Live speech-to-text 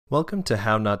Welcome to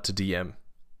How Not to DM.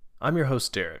 I'm your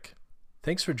host, Derek.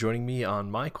 Thanks for joining me on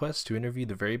my quest to interview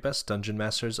the very best dungeon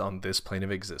masters on this plane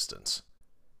of existence.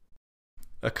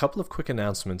 A couple of quick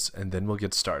announcements and then we'll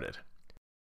get started.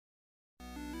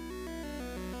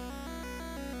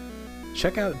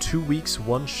 Check out 2 weeks,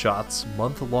 1-shots,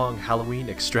 month-long Halloween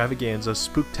extravaganza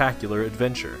spooktacular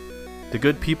adventure. The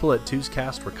good people at Two's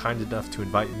Cast were kind enough to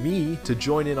invite me to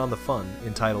join in on the fun,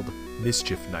 entitled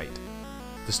Mischief Night.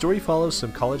 The story follows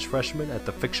some college freshmen at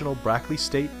the fictional Brackley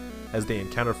State as they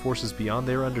encounter forces beyond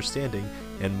their understanding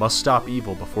and must stop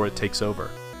evil before it takes over.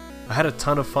 I had a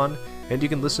ton of fun, and you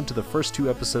can listen to the first 2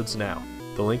 episodes now.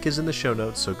 The link is in the show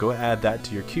notes, so go add that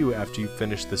to your queue after you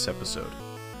finish this episode.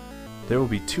 There will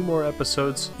be 2 more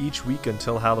episodes each week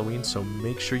until Halloween, so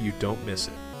make sure you don't miss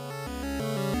it.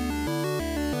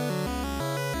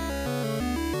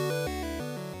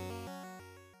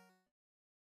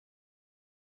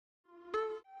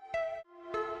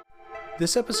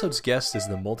 This episode's guest is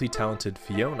the multi-talented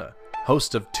Fiona,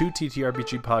 host of 2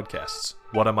 TTRPG podcasts,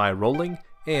 What Am I Rolling?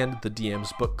 And the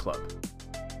DM's Book Club.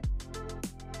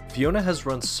 Fiona has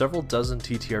run several dozen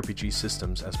TTRPG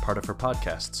systems as part of her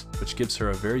podcasts, which gives her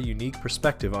a very unique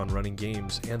perspective on running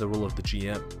games and the role of the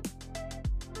GM.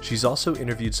 She's also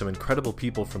interviewed some incredible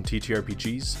people from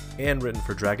TTRPGs and written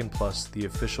for Dragon Plus, the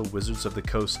official Wizards of the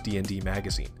Coast D&D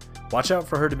magazine. Watch out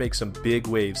for her to make some big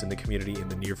waves in the community in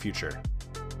the near future.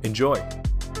 Enjoy!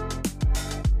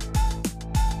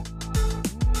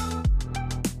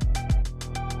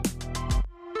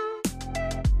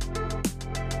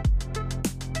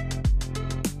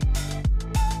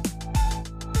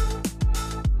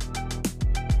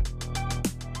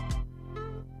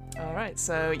 Alright,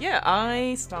 so yeah,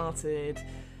 I started...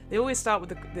 They always start with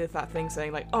that thing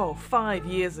saying like, oh, 5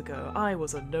 years ago, I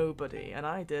was a nobody, and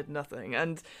I did nothing.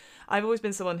 And I've always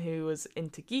been someone who was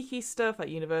into geeky stuff at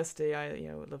university. I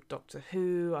loved Doctor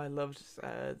Who, I loved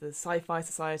the Sci-Fi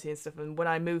Society and stuff. And when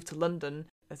I moved to London,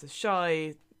 as a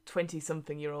shy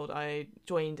 20-something-year-old, I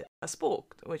joined a sport,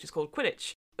 which is called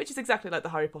Quidditch, which is exactly like the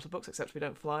Harry Potter books, except we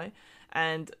don't fly.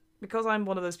 And because I'm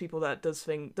one of those people that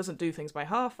doesn't do things by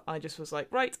half, I just was like,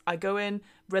 right, I go in,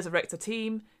 resurrect a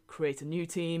team, create a new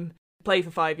team, play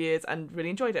for 5 years, and really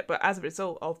enjoyed it. But as a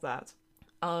result of that,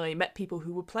 I met people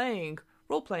who were playing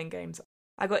role-playing games.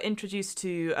 I got introduced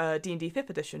to D&D 5th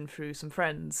edition through some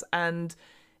friends, and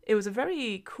it was a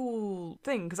very cool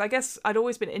thing, because I guess I'd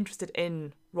always been interested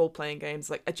in role-playing games,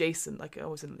 like adjacent, like I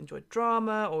always enjoyed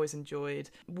drama, always enjoyed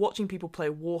watching people play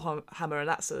Warhammer and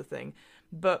that sort of thing,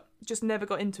 but just never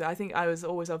got into it. I think I was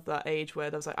always of that age where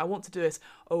I was like, I want to do this,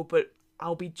 but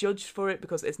I'll be judged for it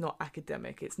because it's not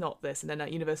academic, it's not this. And then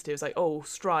at university it was like, oh,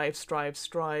 strive,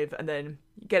 and then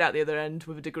you get out the other end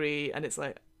with a degree and it's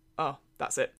like, oh,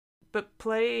 that's it. But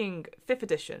playing 5th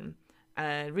edition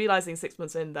and realising 6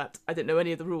 months in that I didn't know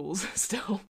any of the rules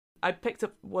still, I picked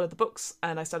up one of the books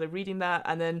and I started reading that,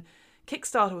 and then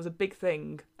Kickstarter was a big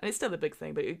thing, and it's still a big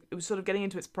thing, but it was sort of getting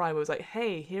into its prime. It was like,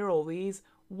 hey, here are all these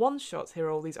one-shots, here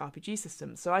are all these RPG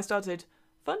systems. So I started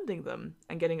funding them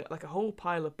and getting like a whole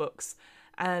pile of books,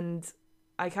 and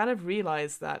I kind of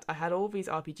realised that I had all these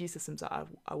RPG systems that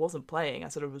I wasn't playing. I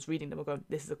sort of was reading them and going,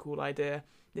 this is a cool idea,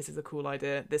 this is a cool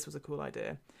idea, this was a cool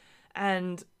idea.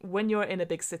 And when you're in a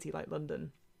big city like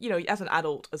London, as an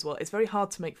adult as well, it's very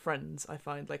hard to make friends, I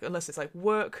find, like, unless it's like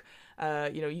work,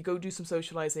 you go do some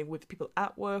socializing with people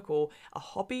at work or a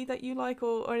hobby that you like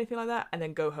or anything like that, and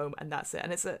then go home and that's it.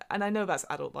 And I know that's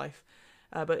adult life,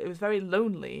 but it was very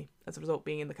lonely as a result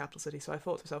being in the capital city. So I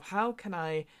thought to myself, how can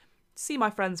I see my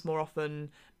friends more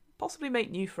often, possibly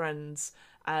make new friends,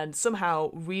 and somehow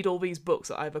read all these books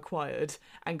that I've acquired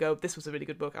and go, this was a really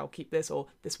good book, I'll keep this, or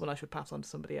this one I should pass on to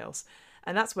somebody else.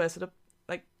 And that's where sort of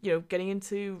like, getting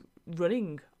into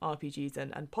running RPGs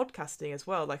and podcasting as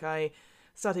well. Like I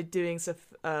started doing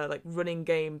stuff like running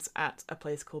games at a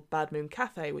place called Bad Moon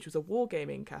Cafe, which was a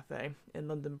wargaming cafe in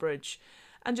London Bridge.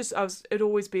 And it'd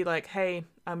always be like, hey,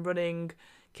 I'm running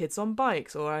Kids on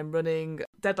Bikes, or I'm running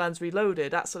Deadlands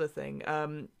Reloaded, that sort of thing.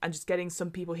 And just getting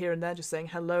some people here and there just saying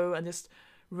hello and just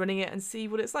running it and see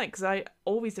what it's like. Because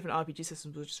all these different RPG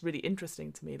systems were just really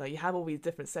interesting to me. Like, you have all these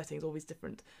different settings, all these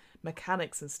different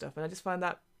mechanics and stuff, and I just find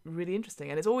that really interesting.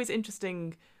 And it's always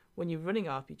interesting when you're running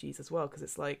RPGs as well, because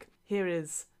it's like, here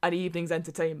is an evening's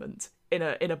entertainment in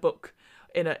a book,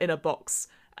 in a box,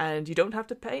 and you don't have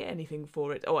to pay anything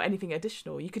for it or anything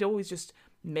additional. You could always just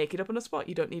make it up on the spot.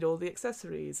 You don't need all the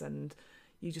accessories, and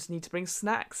you just need to bring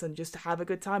snacks and just have a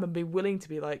good time and be willing to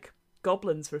be like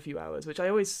goblins for a few hours, which I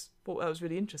always thought that was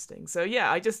really interesting. So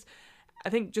yeah, I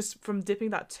think just from dipping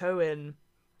that toe in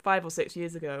 5 or 6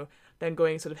 years ago, then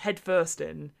going sort of head first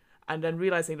in, and then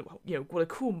realizing, what a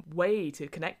cool way to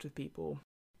connect with people.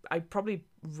 I probably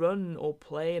run or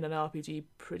play in an RPG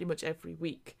pretty much every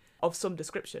week of some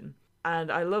description,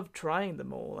 and I love trying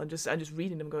them all and just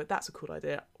reading them, going, that's a cool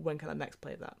idea. When can I next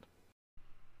play that?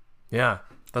 Yeah,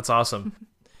 that's awesome.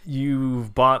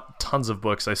 You've bought tons of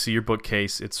books. I see your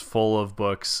bookcase. It's full of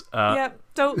books. Yeah,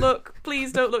 don't look.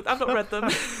 Please don't look. I've not read them.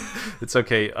 It's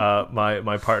okay.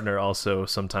 My partner also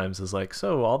sometimes is like,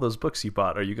 so all those books you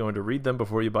bought, are you going to read them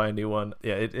before you buy a new one?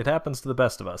 Yeah, it happens to the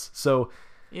best of us. So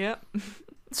yeah.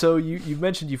 So you've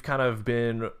mentioned you've kind of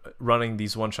been running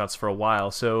these one-shots for a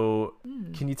while. So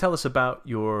can you tell us about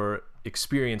your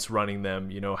experience running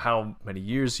them? How many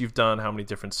years you've done, how many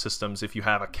different systems, if you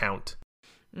have a count?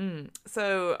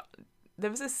 So there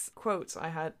was this quote I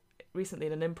had recently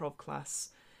in an improv class.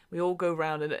 We all go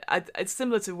round, and it's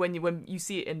similar to when you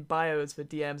see it in bios for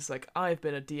DMs, like, I've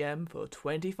been a DM for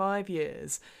 25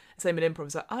 years. Same in improv,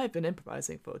 it's like, I've been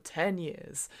improvising for 10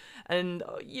 years. And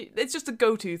it's just a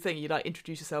go-to thing. You like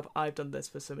introduce yourself, I've done this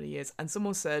for so many years. And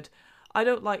someone said, I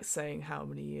don't like saying how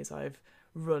many years I've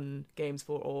run games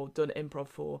for or done improv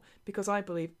for, because I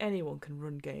believe anyone can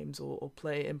run games or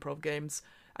play improv games,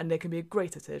 and they can be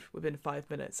great at it within 5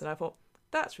 minutes. And I thought,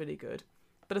 that's really good.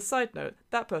 But a side note,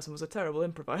 that person was a terrible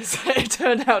improviser, it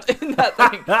turned out, in that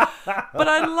thing. But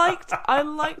I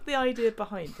liked the idea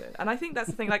behind it. And I think that's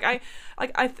the thing. I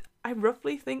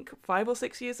roughly think 5 or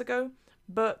 6 years ago,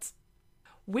 but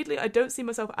weirdly, I don't see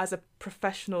myself as a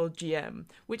professional GM,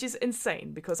 which is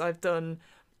insane, because I've done,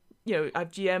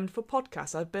 I've GM'd for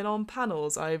podcasts, I've been on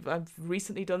panels, I've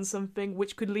recently done something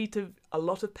which could lead to a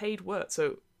lot of paid work.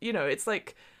 So, it's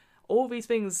like all these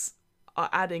things are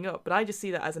adding up, but I just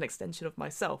see that as an extension of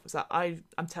myself. It's that I'm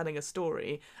telling a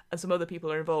story and some other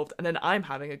people are involved, and then I'm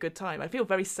having a good time. I feel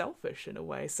very selfish in a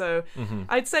way. So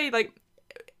I'd say,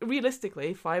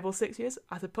 realistically, 5 or 6 years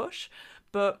at a push,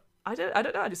 but I don't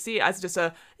know. I just see it as this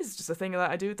is just a thing that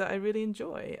I do that I really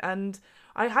enjoy. And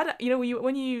I had,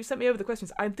 when you sent me over the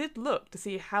questions, I did look to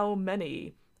see how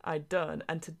many I'd done,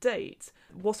 and to date,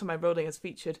 What Am I Rolling has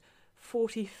featured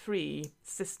 43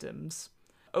 systems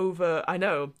over, I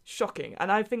know, shocking, and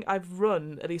I think I've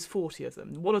run at least 40 of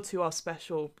them. 1 or 2 are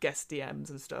special guest DMs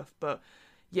and stuff, but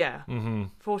yeah,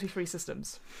 43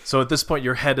 systems. So at this point,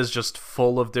 your head is just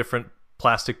full of different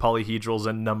plastic polyhedrals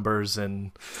and numbers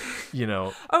and,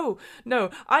 Oh, no,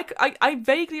 I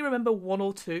vaguely remember 1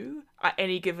 or 2 at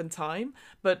any given time,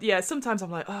 but yeah, sometimes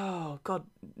I'm like, oh god,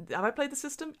 have I played the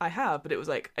system? I have, but it was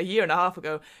like a year and a half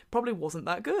ago. Probably wasn't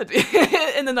that good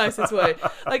in the nicest way.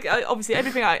 Obviously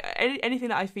anything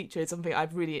that I feature is something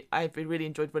I've really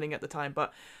enjoyed running at the time,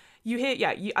 but you hear,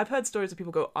 I've heard stories of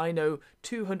people go, I know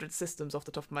 200 systems off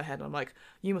the top of my head. And I'm like,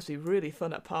 you must be really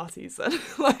fun at parties then.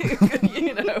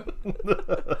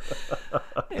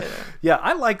 Yeah,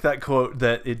 I like that quote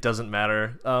that it doesn't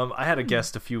matter. I had a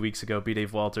guest a few weeks ago, B.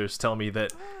 Dave Walters, tell me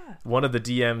that one of the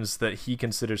DMs that he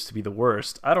considers to be the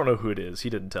worst, I don't know who it is,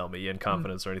 he didn't tell me in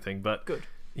confidence or anything, but good.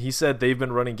 He said they've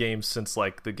been running games since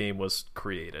the game was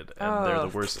created, and they're the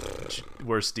worst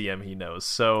DM he knows.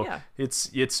 So yeah.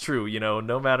 It's true,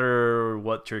 no matter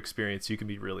what your experience, you can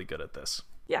be really good at this.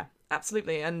 Yeah,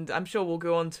 absolutely. And I'm sure we'll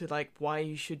go on to why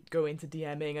you should go into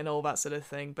DMing and all that sort of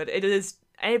thing. But it is,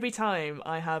 every time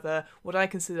I have what I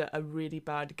consider a really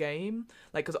bad game,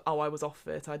 because I was off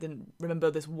it, I didn't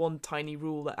remember this one tiny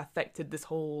rule that affected this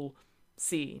whole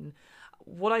scene.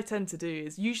 What I tend to do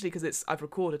is, usually because I've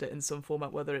recorded it in some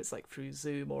format, whether it's through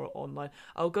Zoom or online,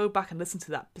 I'll go back and listen to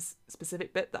that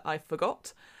specific bit that I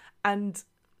forgot, and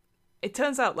it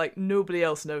turns out nobody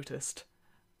else noticed,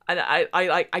 and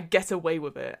I get away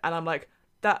with it, and I'm like,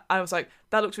 that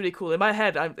looks really cool. In my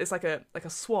head, it's like a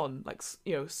swan,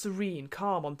 serene,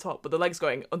 calm on top, but the legs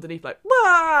going underneath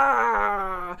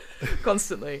Wah!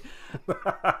 Constantly.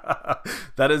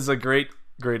 That is a great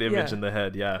image in the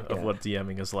head, of what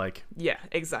DMing is like. Yeah,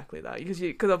 exactly that.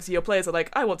 Because obviously your players are like,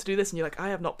 I want to do this, and you're like, I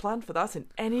have not planned for that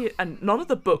and none of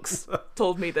the books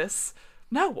told me this.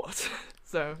 Now what?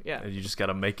 So yeah. And you just got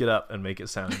to make it up and make it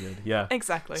sound good. Yeah.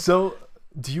 Exactly. So,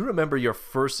 do you remember your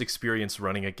first experience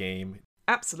running a game?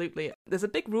 Absolutely. There's a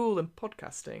big rule in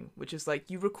podcasting, which is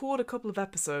you record a couple of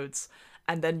episodes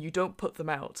and then you don't put them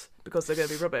out because they're going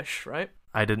to be rubbish, right?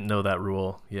 I didn't know that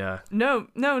rule, yeah. No,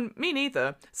 me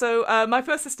neither. So my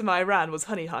first system I ran was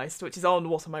Honey Heist, which is on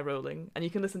What Am I Rolling, and you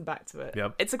can listen back to it.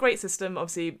 Yep. It's a great system.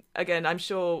 Obviously, again, I'm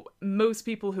sure most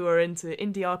people who are into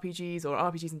indie RPGs or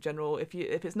RPGs in general, if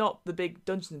it's not the big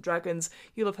Dungeons and Dragons,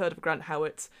 you'll have heard of Grant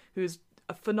Howitt, who's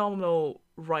a phenomenal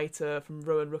writer from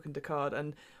Rowan, Rook and Descartes,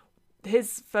 and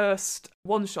his first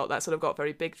one-shot that sort of got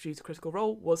very big due to Critical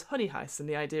Role was Honey Heist, and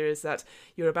the idea is that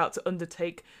you're about to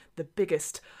undertake the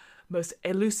biggest, most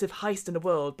elusive heist in the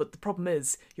world, but the problem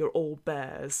is you're all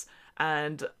bears.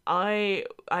 And I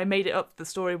made it up. The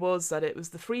story was that it was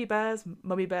the three bears: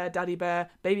 mummy bear, daddy bear,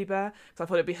 baby bear. So I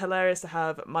thought it'd be hilarious to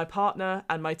have my partner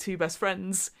and my two best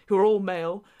friends, who are all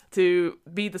male, to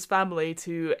be this family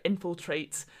to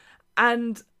infiltrate.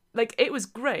 And like, it was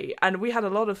great, and we had a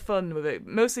lot of fun with it,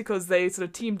 mostly because they sort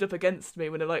of teamed up against me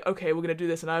when they're like, okay, we're going to do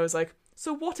this, and I was like,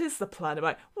 so what is the plan? I'm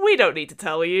like, we don't need to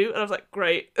tell you. And I was like,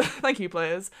 great, thank you,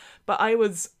 players. But I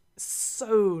was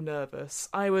so nervous.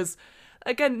 I was,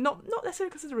 again, not necessarily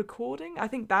because of the recording. I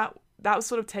think that was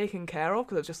sort of taken care of,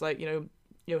 because it's just like, you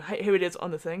know, here it is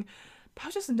on the thing. But I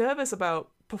was just nervous about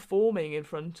performing in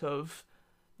front of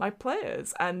my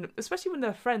players, and especially when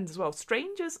they're friends as well.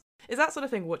 Strangers is that sort of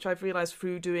thing, which I've realised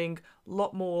through doing a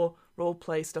lot more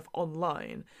roleplay stuff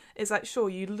online, is like, sure,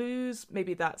 you lose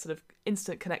maybe that sort of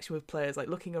instant connection with players, like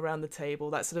looking around the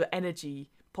table, that sort of energy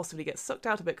possibly gets sucked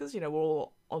out of it, because, you know, we're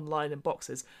all online in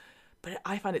boxes. But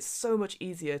I find it so much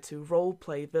easier to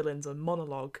roleplay villains and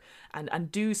monologue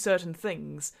and do certain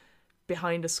things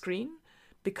behind a screen,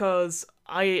 because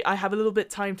I have a little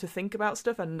bit time to think about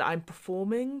stuff, and I'm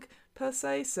performing per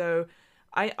se, so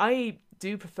I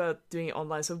do prefer doing it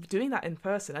online. So doing that in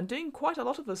person, and doing quite a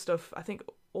lot of the stuff, I think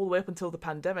all the way up until the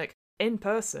pandemic, in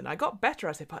person, I got better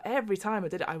at it, but every time I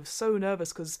did it, I was so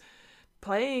nervous, because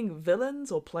playing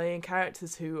villains or playing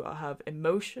characters who have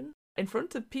emotion in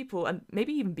front of people, and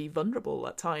maybe even be vulnerable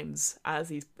at times as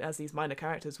these minor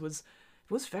characters, was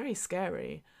very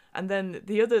scary. And then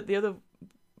the other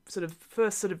sort of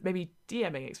first sort of maybe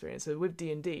DMing experience, so with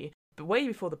D&D, but way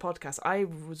before the podcast, I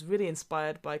was really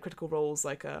inspired by Critical Role's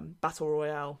like Battle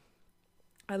Royale.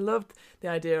 I loved the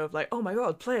idea of like, oh my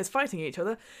god, players fighting each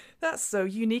other. That's so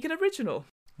unique and original.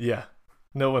 Yeah,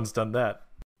 no one's done that.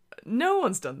 No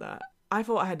one's done that. I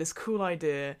thought I had this cool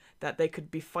idea that they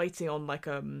could be fighting on like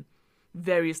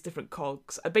various different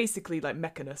cogs, basically like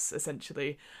Mechanus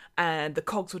essentially, and the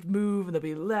cogs would move, and there'd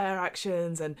be lair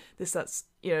actions, and that's,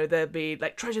 you know, there'd be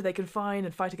like treasure they can find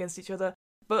and fight against each other.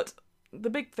 But the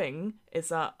big thing is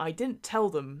that I didn't tell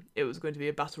them it was going to be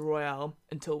a battle royale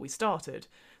until we started.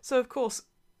 So of course,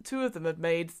 two of them had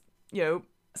made, you know,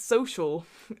 social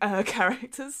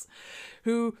characters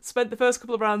who spent the first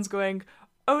couple of rounds going,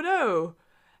 oh no,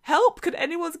 help, could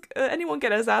anyone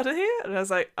get us out of here? And I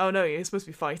was like, oh no, you're supposed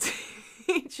to be fighting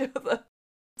each other.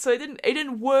 So it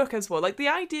didn't work as well. Like, the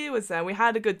idea was there, and we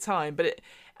had a good time, but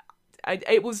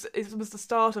it was the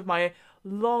start of my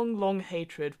long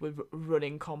hatred with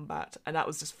running combat, and that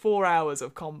was just 4 hours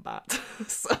of combat.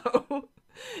 So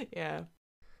yeah.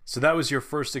 So that was your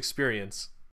first experience.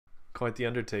 Quite the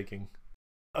undertaking.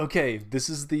 Okay, this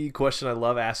is the question I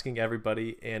love asking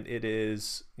everybody, and it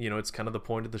is, you know, it's kind of the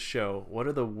point of the show. What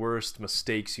are the worst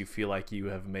mistakes you feel like you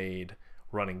have made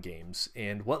running games,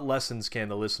 and what lessons can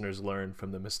the listeners learn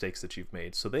from the mistakes that you've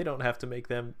made so they don't have to make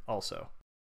them also?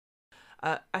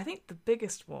 I think the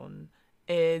biggest one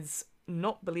is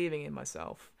not believing in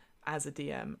myself as a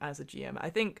DM, as a GM. I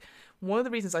think one of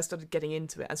the reasons I started getting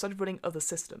into it and started running other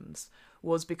systems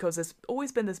was because there's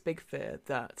always been this big fear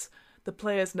that the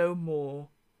players know more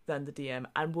than the DM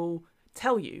and will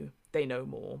tell you they know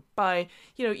more by,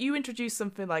 you know, you introduce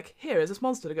something like, here is this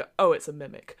monster, to go, oh, it's a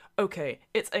mimic. Okay,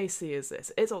 its AC is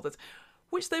this, it's all this,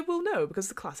 which they will know because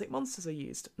the classic monsters are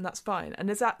used, and that's fine. And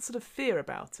there's that sort of fear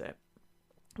about it,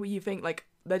 where you think, like,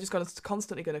 they're just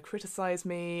constantly going to criticize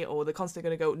me, or they're constantly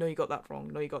going to go, no, you got that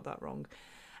wrong, no, you got that wrong.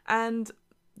 And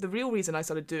the real reason I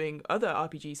started doing other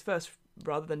RPGs first,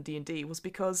 rather than D&D, was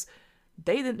because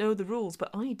they didn't know the rules,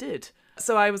 but I did.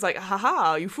 So I was like,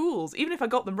 haha, you fools. Even if I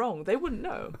got them wrong, they wouldn't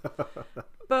know.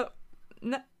 But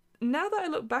now that I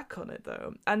look back on it,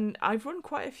 though, and I've run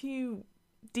quite a few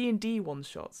D&D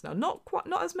one-shots now, not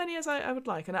as many as I would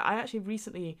like, and I actually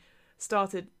recently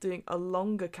started doing a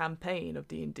longer campaign of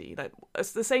D&D. Like,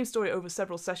 it's the same story over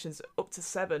several sessions, up to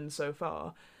 7 so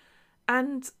far.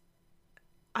 And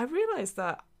I realised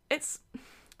that it's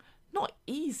not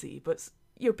easy, but,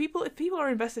 you know, if people are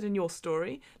invested in your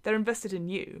story, they're invested in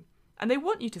you, and they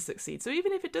want you to succeed. So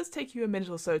even if it does take you a minute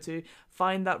or so to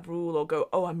find that rule, or go,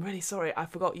 oh, I'm really sorry, I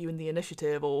forgot you in the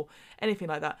initiative, or anything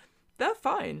like that, they're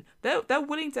fine. They're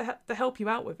willing to help you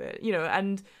out with it, you know.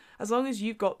 And as long as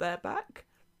you've got their back,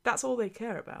 that's all they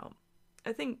care about.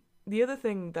 I think the other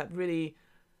thing that really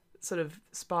sort of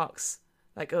sparks,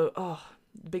 like, the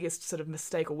biggest sort of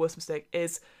mistake or worst mistake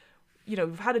is, you know,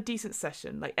 we've had a decent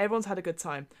session, like everyone's had a good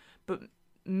time, but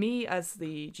me as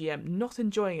the GM not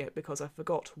enjoying it because I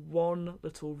forgot one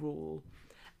little rule,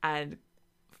 and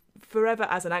forever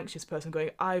as an anxious person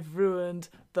going, I've ruined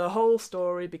the whole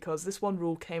story because this one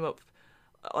rule came up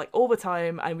like all the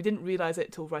time and we didn't realise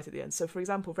it till right at the end. So for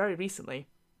example, very recently,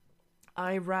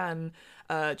 I ran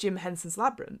Jim Henson's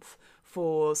Labyrinth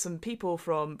for some people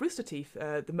from Rooster Teeth,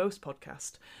 the Most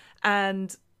podcast,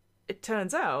 and it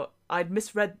turns out I'd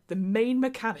misread the main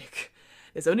mechanic.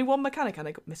 There's only one mechanic, and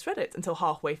I misread it until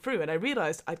halfway through, and I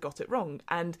realised I'd got it wrong.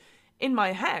 And in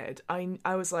my head,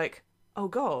 I was like, oh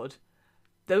god,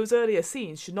 those earlier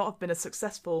scenes should not have been as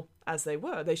successful as they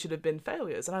were. They should have been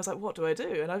failures. And I was like, what do I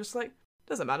do? And I was just like,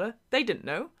 doesn't matter. They didn't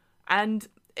know. And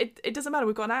it doesn't matter.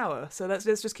 We've got an hour. So let's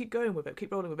just keep going with it,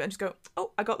 keep rolling with it, and just go,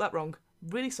 oh, I got that wrong.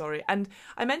 Really sorry. And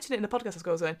I mentioned it in the podcast as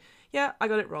I was going, yeah, I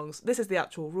got it wrong. This is the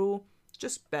actual rule.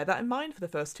 Just bear that in mind for the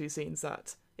first 2 scenes,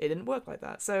 that it didn't work like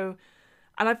that. So,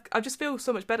 and I just feel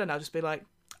so much better now, just be like,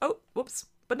 oh, whoops.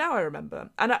 But now I remember.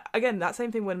 And again, that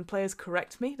same thing when players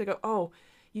correct me. They go, oh,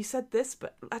 you said this,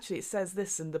 but actually it says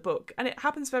this in the book. And it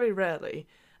happens very rarely.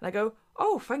 And I go,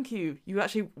 oh, thank you. You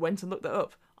actually went and looked that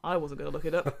up. I wasn't going to look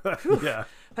it up. Yeah.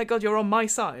 Thank God you're on my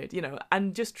side,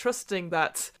 and just trusting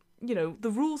that,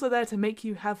 the rules are there to make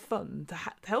you have fun, to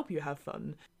help you have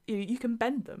fun. You can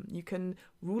bend them. You can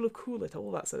rule of cool it,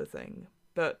 all that sort of thing.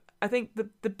 But I think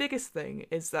the biggest thing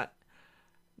is that,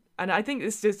 and I think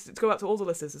this just to go out to all the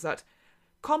listeners, is that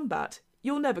combat,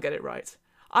 you'll never get it right.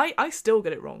 I still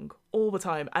get it wrong all the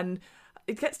time, and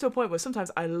it gets to a point where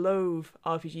sometimes I loathe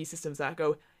RPG systems that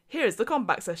go, here's the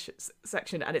combat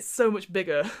section, and it's so much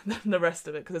bigger than the rest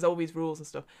of it because there's all these rules and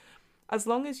stuff. As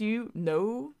long as you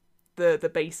know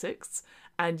the basics,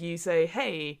 and you say,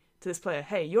 hey, to this player,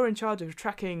 hey, you're in charge of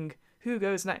tracking who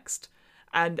goes next,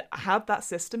 and have that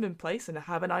system in place and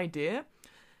have an idea, it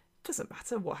doesn't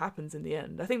matter what happens in the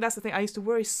end. I think that's the thing. I used to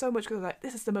worry so much because I was like,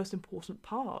 this is the most important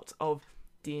part of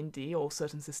D&D or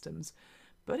certain systems,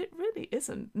 but it really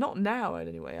isn't. Not now,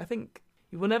 anyway. I think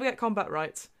you will never get combat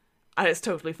right, and it's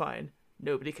totally fine.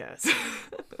 Nobody cares.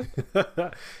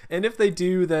 And if they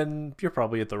do, then you're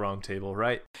probably at the wrong table,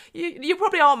 right? You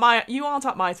probably aren't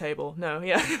at my table. No,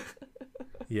 yeah.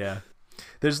 Yeah.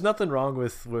 There's nothing wrong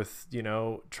with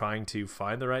trying to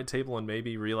find the right table and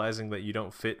maybe realizing that you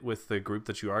don't fit with the group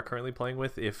that you are currently playing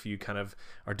with if you kind of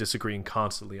are disagreeing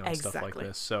constantly on stuff like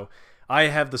this. So I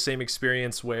have the same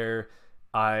experience where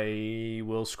I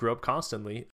will screw up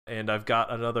constantly, and I've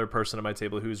got another person at my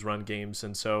table who's run games,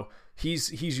 and so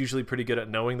he's usually pretty good at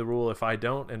knowing the rule if I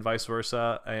don't, and vice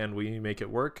versa, and we make it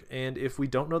work. And if we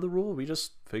don't know the rule, we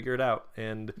just figure it out,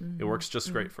 and it works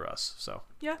just great for us. So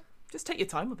yeah, just take your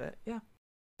time with it. Yeah.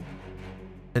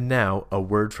 And now a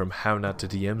word from How Not to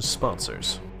DM's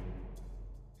sponsors.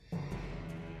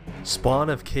 Spawn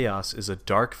of Chaos is a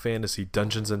dark fantasy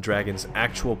Dungeons & Dragons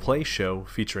actual play show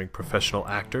featuring professional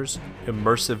actors,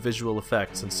 immersive visual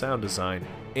effects and sound design,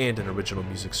 and an original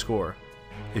music score.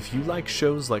 If you like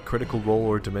shows like Critical Role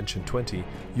or Dimension 20,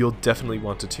 you'll definitely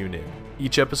want to tune in.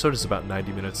 Each episode is about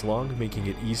 90 minutes long, making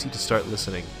it easy to start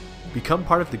listening. Become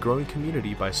part of the growing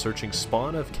community by searching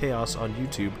Spawn of Chaos on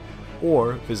YouTube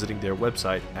or visiting their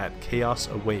website at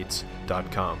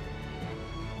chaosawaits.com.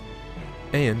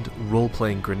 And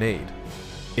Role-Playing Grenade.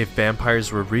 If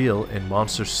vampires were real and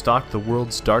monsters stalked the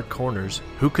world's dark corners,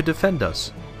 who could defend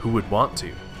us? Who would want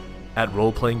to? At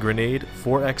Role-Playing Grenade,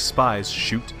 4X spies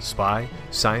shoot, spy,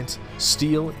 science,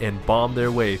 steal, and bomb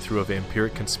their way through a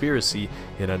vampiric conspiracy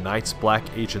in a Night's Black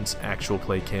Agents actual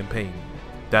play campaign.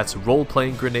 That's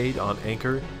Role-Playing Grenade on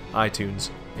Anchor, iTunes,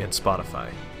 and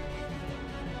Spotify.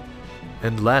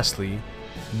 And lastly,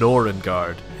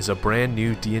 Norengard is a brand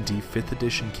new D&D 5th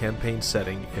edition campaign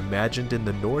setting imagined in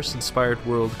the Norse-inspired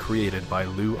world created by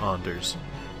Lou Anders.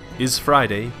 Is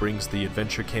Friday brings the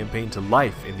adventure campaign to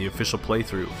life in the official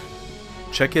playthrough.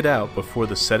 Check it out before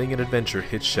the setting and adventure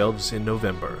hits shelves in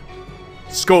November.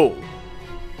 Skål!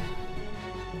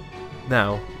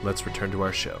 Now, let's return to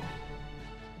our show.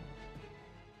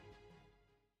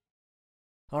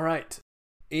 All right.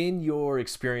 In your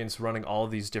experience running all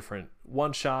of these different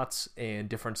one-shots and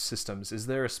different systems, is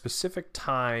there a specific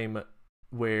time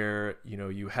where,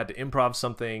 you had to improv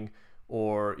something,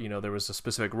 or, there was a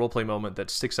specific roleplay moment that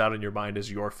sticks out in your mind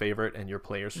as your favorite and your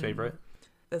player's favorite?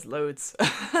 There's loads.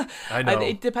 I know.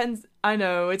 It depends. I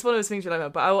know. It's one of those things you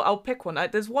like, but I'll pick one.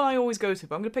 There's one I always go to,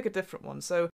 but I'm going to pick a different one.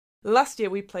 So last year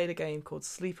we played a game called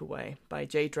Sleepaway by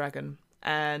Jay Dragon,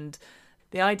 and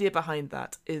the idea behind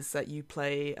that is that you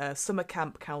play summer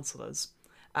camp counselors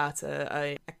at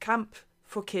a camp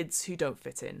for kids who don't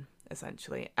fit in,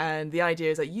 essentially. And the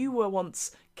idea is that you were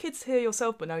once kids here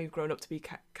yourself, but now you've grown up to be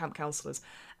camp counselors.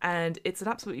 And it's an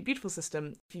absolutely beautiful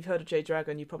system. If you've heard of Jay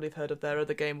Dragon, you probably have heard of their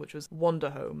other game, which was Wander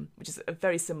Home, which is a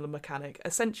very similar mechanic.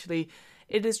 Essentially,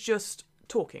 it is just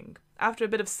talking. After a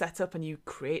bit of setup and you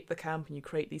create the camp and you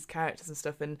create these characters and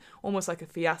stuff, and almost like a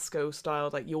fiasco style,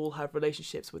 like you all have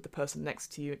relationships with the person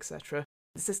next to you, etc.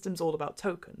 The system's all about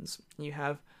tokens. You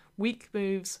have weak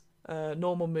moves,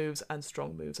 normal moves, and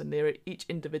strong moves, and they're each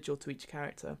individual to each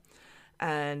character.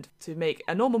 And to make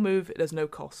a normal move, there's no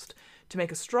cost. To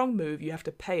make a strong move, you have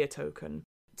to pay a token.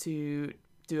 To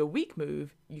do a weak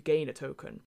move, you gain a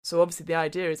token. So obviously the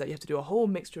idea is that you have to do a whole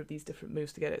mixture of these different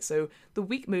moves to get it. So the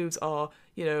weak moves are,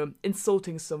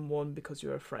 insulting someone because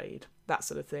you're afraid, that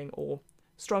sort of thing. Or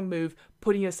strong move,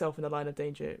 putting yourself in the line of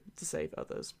danger to save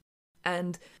others.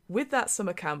 And with that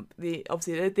summer camp, the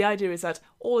idea is that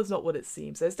all is not what it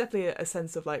seems. There's definitely a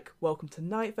sense of like Welcome to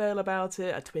Night Vale about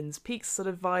it, a Twin Peaks sort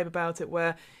of vibe about it,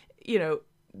 where,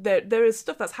 there is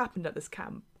stuff that's happened at this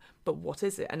camp, but what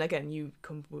is it? And again, you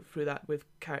come through that with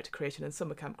character creation and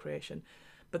summer camp creation.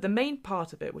 But the main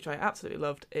part of it, which I absolutely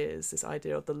loved, is this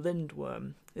idea of the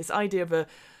Lindworm. This idea of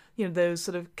those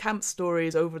sort of camp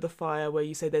stories over the fire where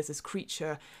you say there's this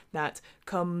creature that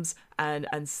comes and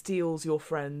steals your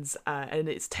friends, and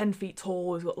it's 10 feet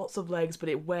tall, it's got lots of legs, but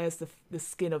it wears the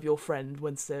skin of your friend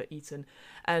once they're eaten.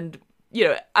 And,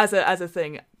 as a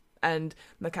thing. And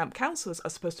the camp counselors are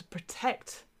supposed to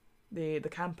protect the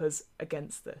campers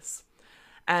against this.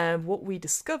 And what we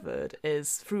discovered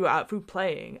is through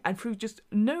playing and through just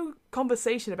no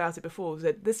conversation about it before,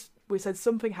 we said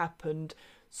something happened,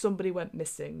 somebody went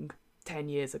missing 10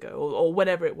 years ago or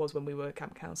whenever it was when we were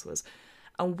camp counselors.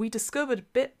 And we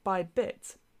discovered bit by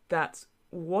bit that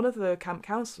one of the camp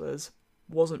counselors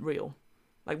wasn't real.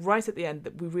 Like right at the end,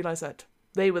 that we realised that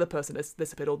they were the person that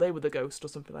disappeared, or they were the ghost or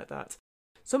something like that.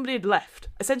 Somebody had left.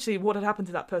 Essentially, what had happened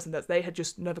to that person, that they had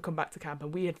just never come back to camp,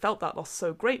 and we had felt that loss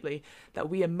so greatly that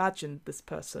we imagined this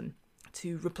person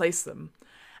to replace them.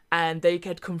 And they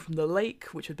had come from the lake,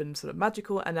 which had been sort of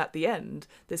magical, and at the end,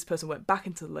 this person went back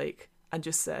into the lake and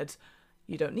just said,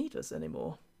 "You don't need us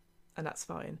anymore," and that's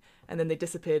fine. And then they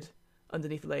disappeared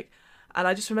underneath the lake. And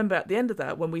I just remember at the end of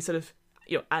that, when we sort of,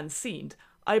 unseened,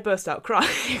 I burst out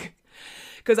crying.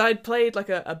 Because I'd played like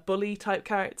a bully type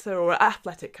character or an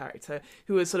athletic character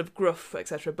who was sort of gruff,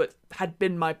 etc., but had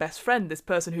been my best friend, this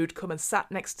person who'd come and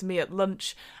sat next to me at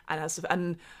lunch,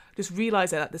 and just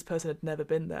realising that this person had never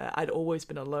been there. I'd always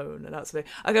been alone, and that's like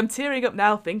I'm tearing up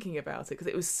now thinking about it because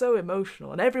it was so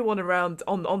emotional, and everyone around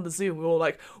on the Zoom were all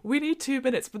like, "We need 2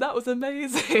 minutes," but that was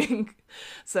amazing.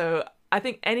 So I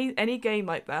think any game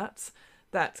like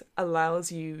that allows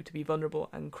you to be vulnerable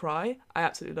and cry, I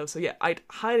absolutely love. So yeah, I'd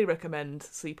highly recommend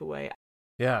Sleepaway.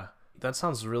 Yeah, that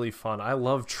sounds really fun. I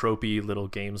love tropey little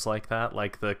games like that,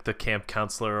 like the camp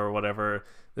counselor or whatever.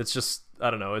 It's just, I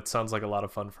don't know, it sounds like a lot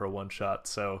of fun for a one-shot,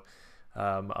 so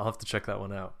I'll have to check that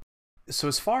one out. So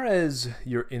as far as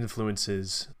your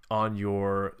influences on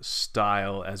your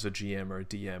style as a GM or a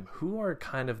DM, who are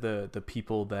kind of the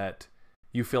people that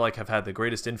you feel like have had the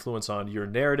greatest influence on your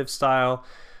narrative style,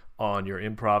 on your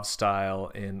improv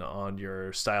style, and on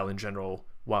your style in general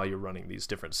while you're running these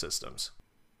different systems?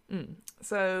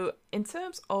 So in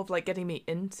terms of like getting me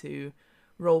into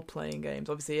role-playing games,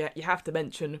 obviously you have to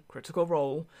mention Critical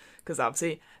Role, because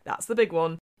obviously that's the big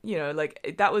one.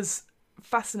 That was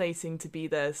fascinating to be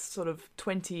there sort of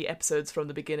 20 episodes from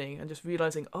the beginning and just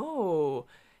realising, oh,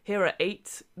 here are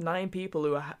 8-9 people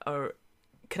who are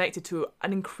connected to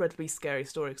an incredibly scary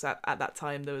story, because at that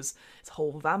time there was this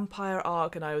whole vampire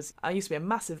arc, and I used to be a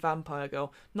massive vampire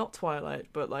girl, not Twilight,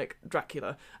 but like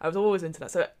Dracula. I was always into that,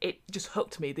 so it just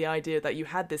hooked me, the idea that you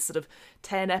had this sort of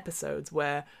 10 episodes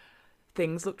where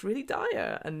things looked really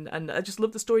dire, and I just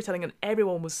loved the storytelling, and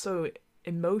everyone was so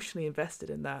emotionally invested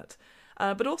in that.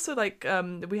 But also, like,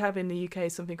 we have in the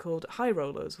UK something called High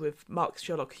Rollers with Mark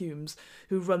Sherlock Humes,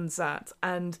 who runs that,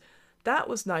 and that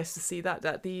was nice to see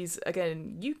that these,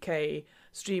 again, UK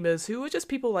streamers who were just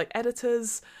people like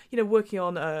editors, working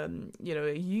on, a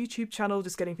YouTube channel,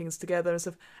 just getting things together and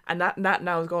stuff. And that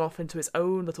now has gone off into its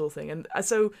own little thing. And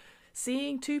so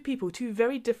seeing two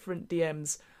very different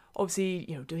DMs, obviously,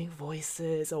 doing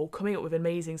voices or coming up with an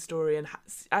amazing story, and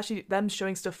actually them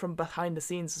showing stuff from behind the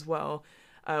scenes as well,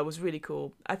 was really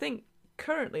cool. I think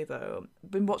currently, though, I've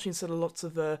been watching sort of lots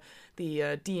of the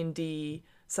D&D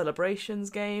Celebrations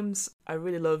games. I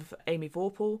really love Amy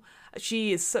Vorpahl.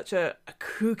 She is such a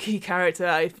kooky character.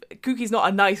 Kooky's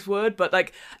not a nice word, but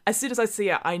like as soon as I see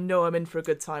her, I know I'm in for a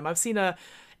good time. I've seen her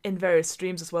in various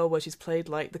streams as well, where she's played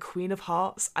like the Queen of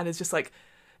Hearts, and it's just like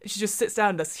she just sits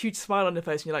down, there's a huge smile on her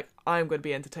face, and you're like, I'm going to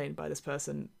be entertained by this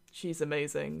person. She's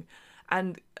amazing.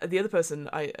 And the other person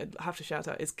I have to shout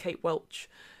out is Kate Welch,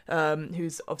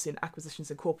 who's obviously an Acquisitions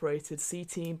Incorporated C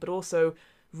team, but also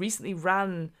recently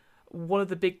ran one of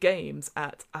the big games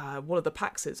at one of the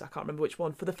PAXs, I can't remember which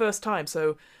one, for the first time.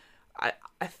 So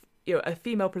a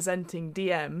female presenting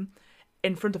DM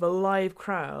in front of a live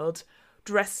crowd,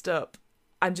 dressed up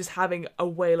and just having a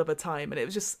whale of a time. And it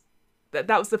was just, that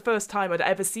was the first time I'd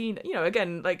ever seen,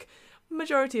 again, like,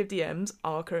 majority of DMs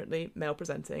are currently male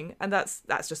presenting, and that's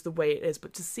just the way it is.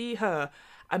 But to see her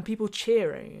and people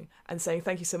cheering and saying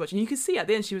thank you so much, and you can see at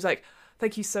the end she was like,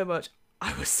 thank you so much,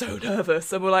 I was so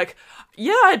nervous. And we're like,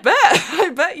 yeah,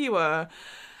 I bet you were.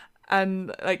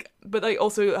 And but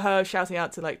also her shouting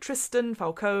out to like Tristan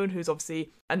Falcone, who's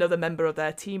obviously another member of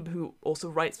their team who also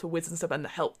writes for Wiz and stuff and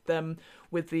helped them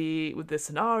with the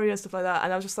scenario and stuff like that.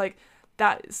 And I was just like,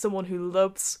 that is someone who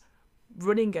loves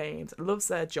running games, loves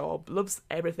their job, loves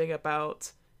everything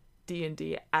about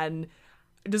D&D, and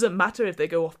it doesn't matter if they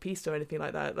go off piste or anything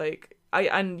like that.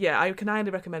 I can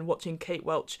highly recommend watching Kate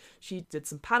Welch. She did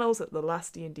some panels at the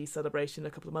last D&D celebration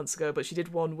a couple of months ago, but she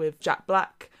did one with Jack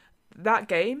Black. That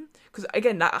game, because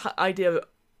again, that idea of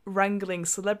wrangling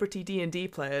celebrity D&D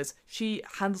players, she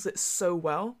handles it so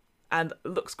well and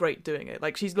looks great doing it.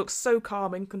 Like, she looks so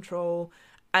calm, in control,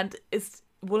 and it's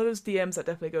one of those DMs that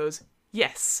definitely goes,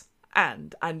 yes,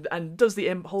 and does the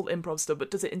whole improv stuff,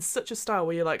 but does it in such a style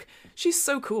where you're like, she's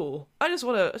so cool. I just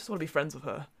want to be friends with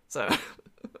her. So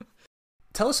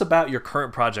tell us about your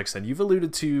current projects then. You've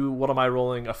alluded to What Am I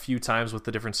Rolling a few times with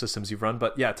the different systems you've run,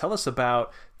 but yeah, tell us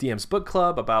about DM's Book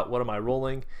Club, about What Am I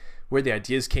Rolling, where the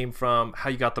ideas came from, how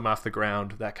you got them off the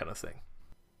ground, that kind of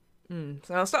thing.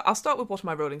 So I'll start with What Am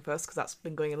I Rolling first, because that's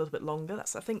been going a little bit longer.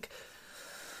 That's, I think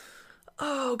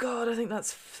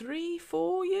that's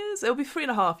 3-4 years. It'll be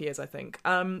 3.5 years, I think.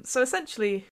 So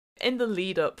essentially, in the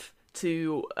lead up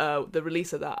to the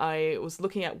release of that, I was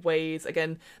looking at ways,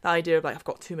 again, the idea of like, I've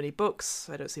got too many books,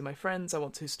 I don't see my friends, I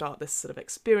want to start this sort of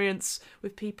experience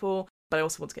with people, but I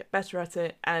also want to get better at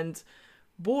it. And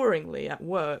boringly at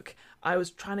work, I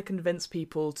was trying to convince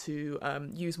people to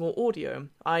use more audio.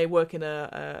 I work in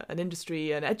an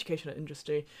industry, an educational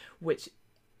industry, which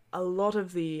a lot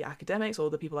of the academics or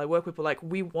the people I work with were like,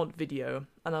 we want video.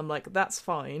 And I'm like, that's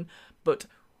fine, but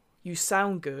you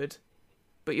sound good,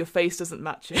 but your face doesn't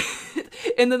match it.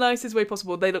 In the nicest way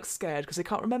possible. They look scared because they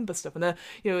can't remember stuff. And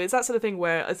it's that sort of thing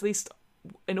where, at least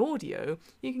in audio,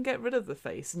 you can get rid of the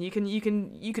face and you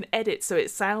can edit so it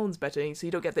sounds better, so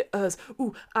you don't get the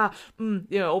ooh,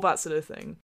 all that sort of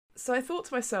thing. So I thought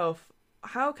to myself,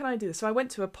 how can I do this? So I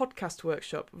went to a podcast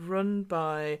workshop run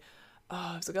by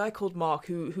there's a guy called Mark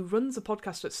who runs a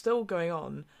podcast that's still going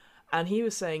on, and he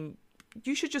was saying,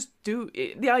 you should just do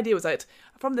it. The idea was that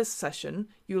from this session,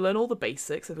 you learn all the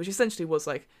basics, which essentially was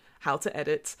like how to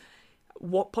edit,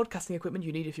 what podcasting equipment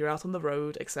you need if you're out on the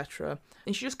road, etc. And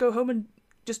you should just go home and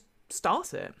just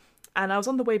start it. And I was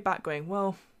on the way back going,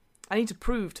 well, I need to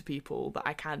prove to people that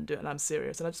I can do it and I'm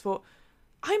serious. And I just thought,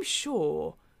 I'm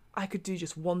sure I could do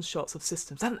just one-shots of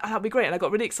systems. And that'd be great. And I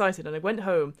got really excited and I went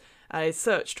home and I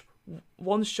searched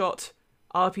one-shot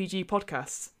RPG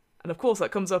podcasts. And of course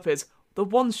that comes up as the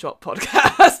One Shot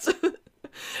podcast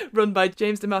run by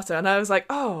James D'Amato. And I was like,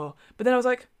 oh, but then I was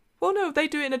like, well, no, they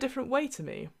do it in a different way to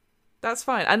me. That's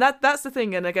fine. And that's the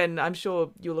thing. And again, I'm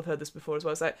sure you'll have heard this before as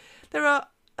well. It's like, there are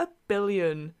a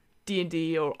billion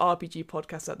D&D or RPG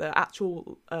podcasts out there,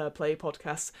 actual play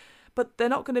podcasts, but they're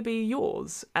not going to be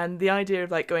yours. And the idea of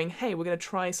like going, hey, we're going to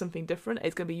try something different.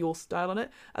 It's going to be your style on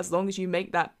it. As long as you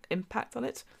make that impact on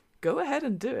it, go ahead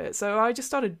and do it. So I just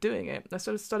started doing it. I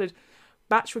started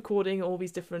batch recording all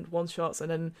these different one-shots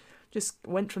and then just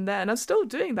went from there. And I'm still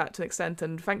doing that to an extent,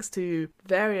 and thanks to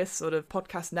various sort of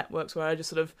podcast networks where I just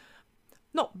sort of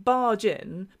not barge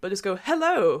in, but just go,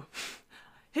 hello,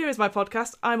 here is my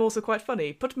podcast, I'm also quite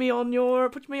funny, put me on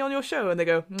your show. And they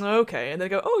go, okay. And they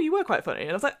go, oh, you were quite funny.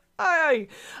 And I was like, I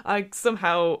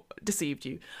somehow deceived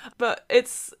you. But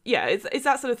it's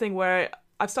that sort of thing where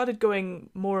I've started going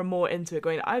more and more into it,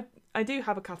 going, I do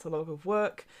have a catalogue of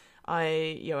work.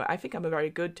 I think I'm a very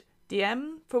good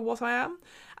DM for what I am,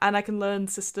 and I can learn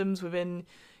systems within,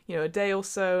 a day or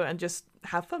so and just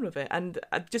have fun with it. And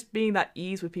just being that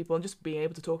ease with people and just being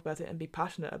able to talk about it and be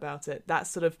passionate about it, that's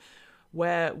sort of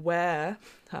where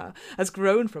has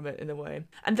grown from it in a way.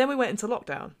 And then we went into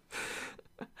lockdown.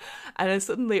 And then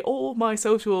suddenly all my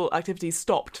social activities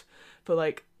stopped for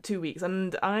like 2 weeks.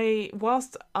 And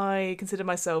whilst I consider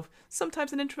myself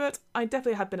sometimes an introvert, I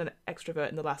definitely have been an extrovert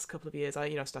in the last couple of years.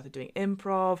 I started doing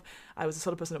improv. I was the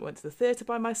sort of person that went to the theatre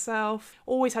by myself.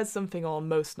 Always had something on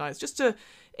most nights just to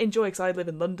enjoy, because I live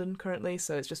in London currently,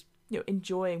 so it's just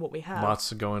enjoying what we have.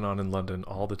 Lots going on in London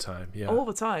all the time. Yeah, all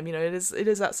the time. It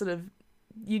is that sort of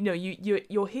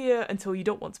you're here until you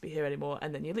don't want to be here anymore,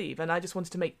 and then you leave. And I just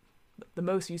wanted to make the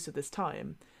most use of this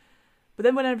time. But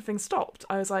then when everything stopped,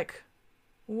 I was like,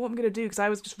 what am I going to do? Because I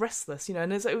was just restless,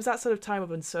 and it was that sort of time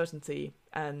of uncertainty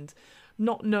and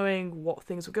not knowing what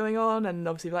things were going on, and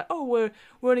obviously like, oh, we're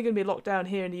only going to be locked down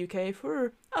here in the UK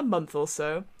for a month or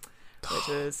so. Which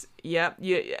is,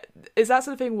 it's that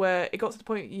sort of thing where it got to the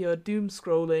point you're doom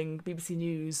scrolling BBC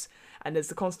News and there's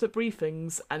the constant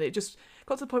briefings, and it just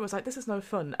got to the point where it's like, this is no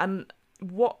fun. And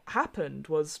what happened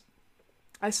was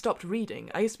I stopped reading.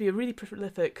 I used to be a really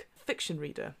prolific fiction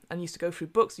reader and used to go through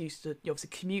books, used to obviously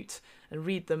commute and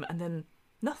read them, and then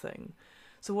nothing.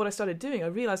 So what I started doing, I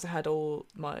realised I had all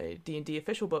my D&D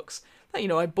official books that,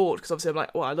 I bought because obviously I'm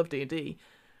like, I love D&D.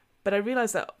 But I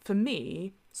realised that for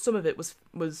me, some of it was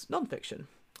non-fiction.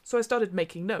 So I started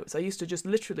making notes. I used to just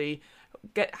literally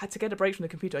had to get a break from the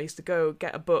computer. I used to go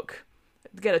get a book,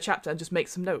 get a chapter, and just make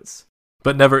some notes.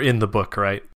 But never in the book,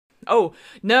 right? Oh,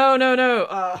 no.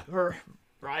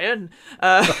 Ryan,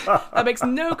 that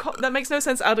makes no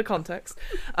sense out of context.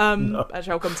 No.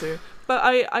 Actually, I'll come to. But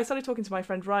I started talking to my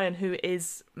friend Ryan, who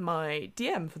is my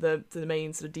DM for the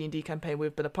main sort of D&D campaign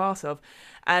we've been a part of,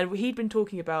 and he'd been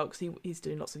talking about, because he's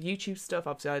doing lots of YouTube stuff.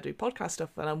 Obviously, I do podcast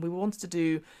stuff, and we wanted to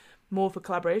do more of a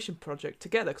collaboration project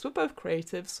together because we're both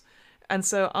creatives. And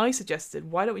so I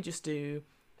suggested, why don't we just do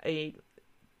a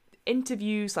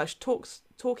interview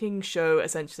 / talking show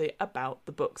essentially about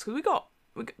the books, because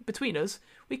between us,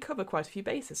 we cover quite a few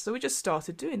bases. So we just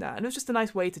started doing that. And it was just a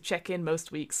nice way to check in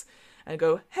most weeks and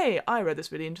go, hey, I read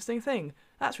this really interesting thing.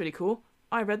 That's really cool.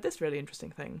 I read this really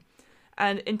interesting thing.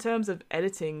 And in terms of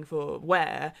editing for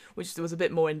Where, which was a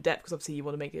bit more in depth, because obviously you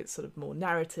want to make it sort of more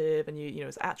narrative and you know,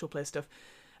 it's actual play stuff.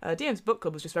 DM's book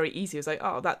club was just very easy. It was like,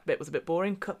 oh, that bit was a bit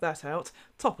boring, cut that out,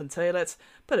 top and tail it,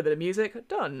 put a bit of music,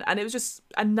 done. And it was just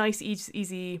a nice,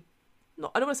 easy,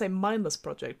 I don't want to say mindless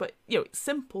project, but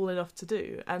simple enough to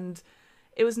do. And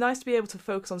it was nice to be able to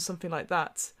focus on something like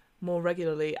that more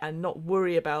regularly and not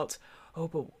worry about,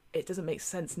 but it doesn't make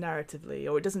sense narratively,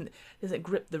 or it doesn't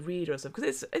grip the reader or stuff,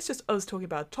 because it's just us talking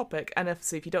about a topic, and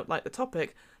if you don't like the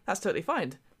topic, that's totally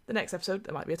fine. The next episode,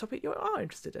 there might be a topic you are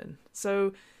interested in.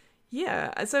 So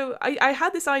yeah, so I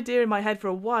had this idea in my head for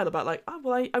a while about like,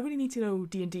 I really need to know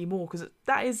D&D more, because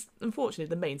that is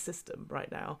unfortunately the main system right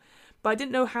now. But I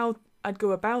didn't know how I'd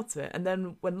go about it. And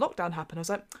then when lockdown happened, I was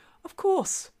like, of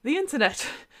course, the internet.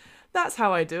 That's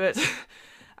how I do it.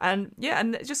 And yeah,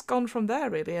 and it's just gone from there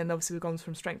really. And obviously we've gone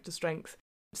from strength to strength.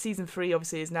 Season 3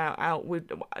 obviously is now out.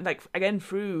 With like again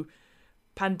through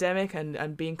pandemic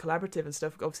and being collaborative and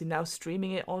stuff, obviously now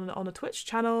streaming it on a Twitch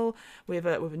channel with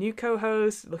a new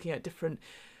co-host, looking at different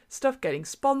stuff, getting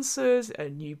sponsors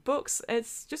and new books.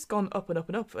 It's just gone up and up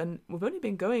and up, and we've only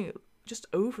been going just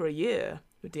over a year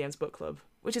with DM's book club,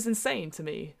 which is insane to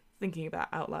me thinking that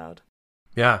out loud.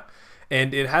 Yeah,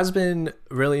 and it has been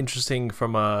really interesting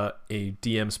from a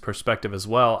DM's perspective as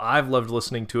well. I've loved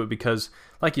listening to it because,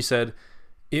 like you said,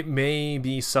 it may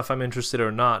be stuff I'm interested in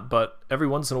or not, but every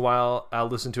once in a while I'll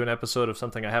listen to an episode of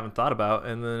something I haven't thought about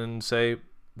and then say,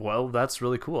 well, that's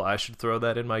really cool. I should throw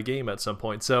that in my game at some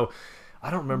point. So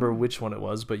I don't remember which one it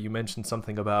was, but you mentioned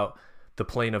something about the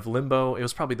plane of Limbo. It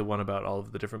was probably the one about all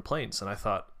of the different planes. And I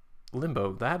thought,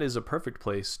 Limbo, that is a perfect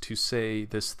place to say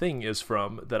this thing is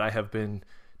from that I have been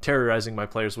terrorizing my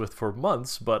players with for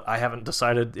months, but I haven't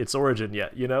decided its origin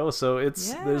yet, So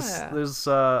there's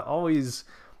always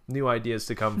new ideas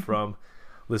to come from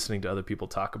listening to other people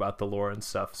talk about the lore and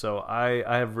stuff. So I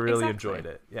have really enjoyed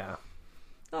it. Yeah.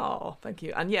 Oh, thank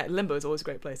you. And yeah, Limbo is always a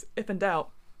great place. If in doubt,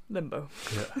 Limbo.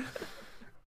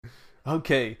 Yeah.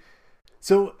 Okay.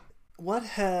 So what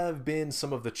have been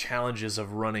some of the challenges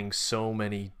of running so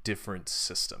many different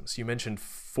systems? You mentioned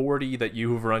 40 that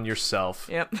you've run yourself.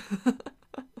 Yep.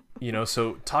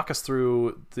 So talk us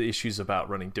through the issues about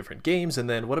running different games, and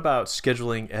then what about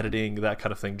scheduling, editing, that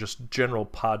kind of thing, just general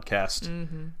podcast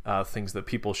things that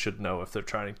people should know if they're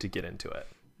trying to get into it.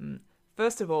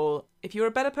 First of all, if you're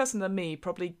a better person than me,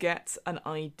 probably get an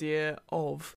idea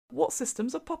of what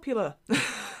systems are popular.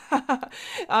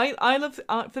 I love,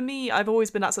 for me, I've always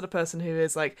been that sort of person who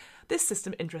is like, this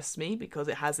system interests me because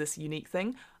it has this unique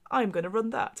thing. I'm going to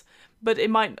run that. But it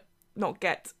might not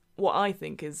get what I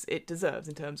think is it deserves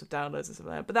in terms of downloads and stuff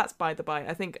like that. But that's by the by.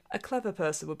 I think a clever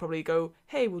person would probably go,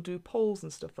 hey, we'll do polls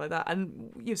and stuff like that.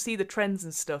 And you see the trends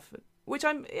and stuff, which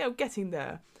I'm, getting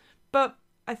there. But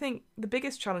I think the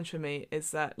biggest challenge for me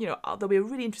is that, there'll be a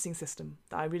really interesting system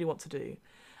that I really want to do. And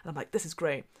I'm like, this is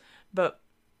great. But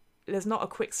there's not a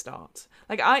quick start.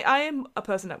 Like, I am a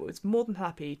person that was more than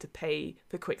happy to pay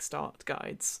for quick start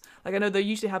guides. Like, I know they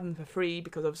usually have them for free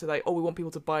because obviously, like, we want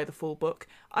people to buy the full book.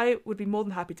 I would be more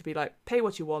than happy to be like, pay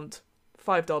what you want,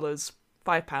 $5,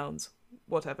 £5,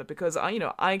 whatever, because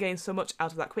I gain so much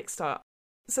out of that quick start.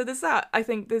 So there's that. I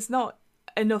think there's not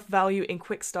enough value in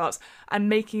quick starts and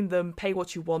making them pay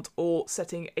what you want or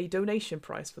setting a donation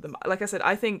price for them. Like I said,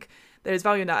 I think there is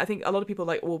value in that. I think a lot of people are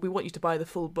like, well, we want you to buy the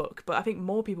full book, but I think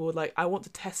more people would like, I want to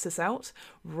test this out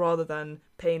rather than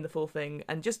paying the full thing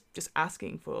and just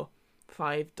asking for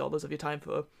 $5 of your time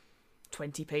for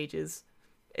 20 pages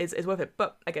is worth it.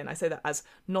 But again, I say that as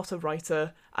not a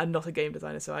writer and not a game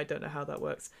designer, so I don't know how that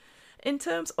works. In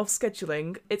terms of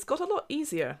scheduling, it's got a lot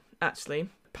easier, actually,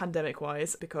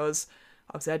 pandemic-wise, because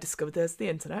obviously I discovered there's the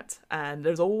internet, and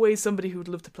there's always somebody who would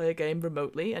love to play a game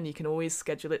remotely, and you can always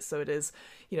schedule it so it is,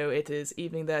 it is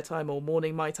evening their time or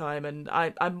morning my time, and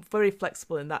I'm very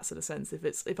flexible in that sort of sense.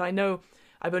 If I know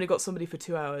I've only got somebody for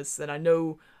 2 hours, then I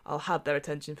know I'll have their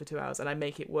attention for 2 hours, and I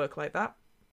make it work like that.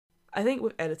 I think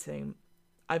with editing,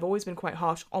 I've always been quite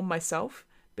harsh on myself,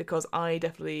 because I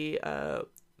definitely...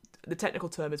 the technical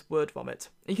term is word vomit.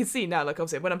 You can see now, like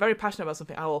obviously, when I'm very passionate about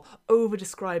something, I will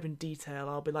over-describe in detail.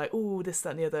 I'll be like, oh, this, that,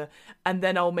 and the other. And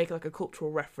then I'll make like a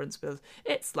cultural reference because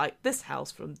it's like this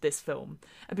house from this film.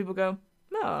 And people go,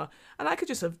 no. And I could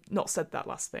just have not said that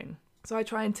last thing. So I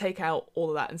try and take out all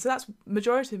of that. And so that's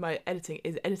majority of my editing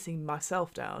is editing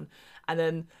myself down. And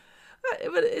then,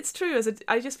 but it's true.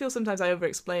 I just feel sometimes I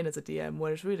over-explain as a DM,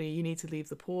 whereas really you need to leave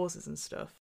the pauses and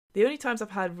stuff. The only times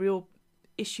I've had real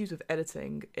issues with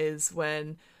editing is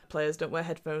when players don't wear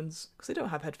headphones because they don't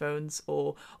have headphones,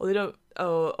 or they don't,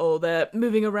 or they're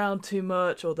moving around too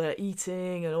much, or they're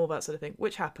eating and all that sort of thing,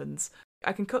 which happens.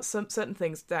 I can cut some certain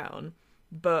things down,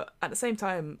 but at the same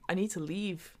time, I need to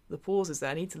leave the pauses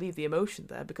there. I need to leave the emotion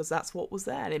there because that's what was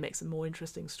there, and it makes a more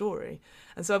interesting story.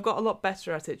 And so I've got a lot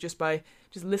better at it just by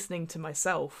listening to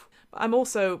myself. But I'm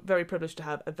also very privileged to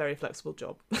have a very flexible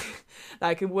job.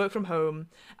 I can work from home,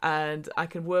 and I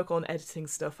can work on editing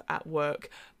stuff at work,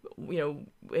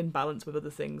 in balance with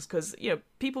other things. Because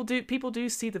people do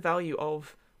see the value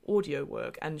of audio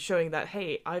work and showing that,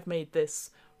 hey, I've made this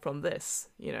from this.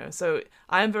 So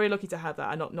I am very lucky to have that.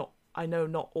 I know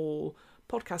not all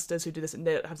podcasters who do this, and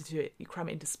they have to do it, you cram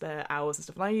it into spare hours and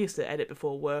stuff. And I used to edit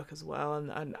before work as well,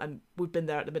 and we've been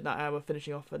there at the midnight hour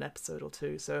finishing off an episode or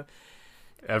two. So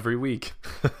every week.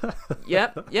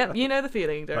 Yep, you know the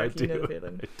feeling, Derek. I know the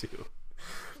feeling. I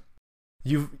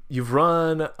do. You've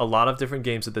run a lot of different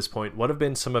games at this point. What have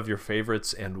been some of your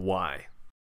favorites and why?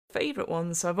 Favorite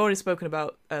ones. So I've already spoken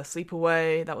about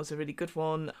Sleepaway. That was a really good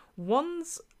one.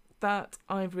 Ones that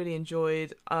I've really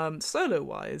enjoyed, solo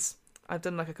wise, I've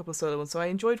done like a couple of solo ones. So I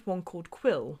enjoyed one called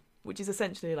Quill, which is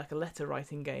essentially like a letter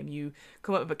writing game. You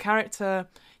come up with a character,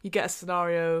 you get a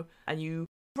scenario, and you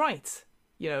write,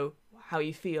 how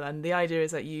you feel. And the idea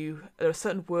is that there are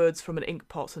certain words from an ink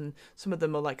pot, and some of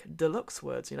them are like deluxe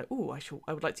words. You're like, oh,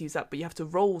 I would like to use that, but you have to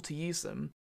roll to use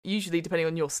them. Usually, depending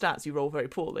on your stats, you roll very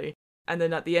poorly. And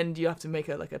then at the end, you have to make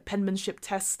a penmanship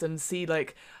test and see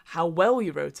like how well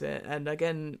you wrote it. And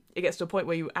again, it gets to a point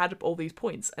where you add up all these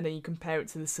points and then you compare it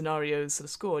to the scenario's sort of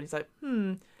score. And it's like,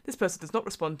 this person does not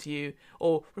respond to you,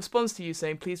 or responds to you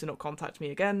saying, please do not contact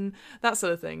me again, that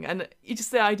sort of thing. And you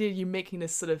just, the idea of you making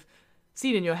this sort of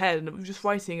scene in your head and just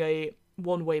writing a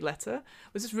one-way letter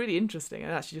was just really interesting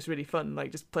and actually just really fun,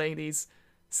 like just playing these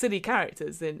silly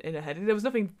characters in a head. And there was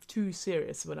nothing too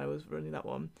serious when I was running that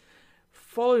one.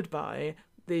 Followed by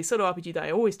the sort of RPG that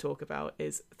I always talk about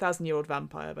is 1,000-Year-Old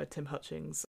Vampire by Tim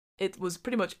Hutchings. It was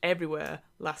pretty much everywhere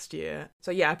last year. So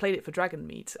yeah, I played it for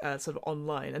Dragonmeet, sort of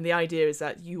online. And the idea is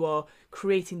that you are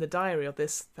creating the diary of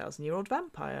this 1,000-year-old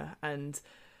vampire and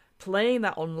playing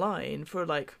that online for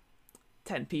like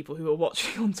 10 people who were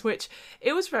watching on Twitch.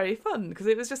 It was very fun because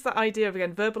it was just that idea of,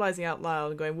 again, verbalizing out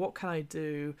loud and going, what can I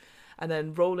do? And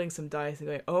then rolling some dice and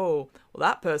going, oh, well,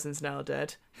 that person's now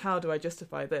dead. How do I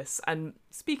justify this? And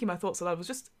speaking my thoughts aloud it was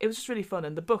just really fun.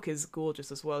 And the book is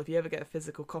gorgeous as well. If you ever get a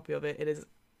physical copy of it, it is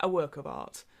a work of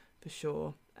art for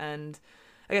sure. And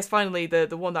I guess finally, the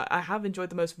one that I have enjoyed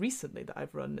the most recently that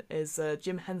I've run is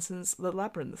Jim Henson's The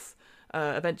Labyrinth,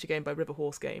 adventure game by River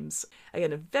Horse Games.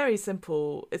 Again, a very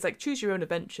simple, it's like choose your own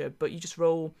adventure, but you just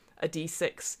roll a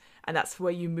d6, and that's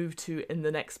where you move to in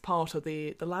the next part of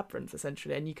the labyrinth,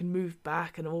 essentially, and you can move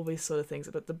back and all these sort of things.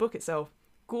 But the book itself,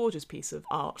 gorgeous piece of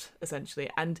art, essentially.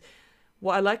 And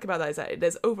what I like about that is that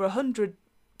there's over 100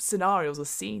 scenarios or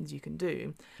scenes you can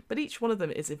do, but each one of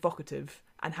them is evocative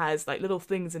and has like little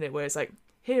things in it where it's like,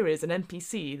 here is an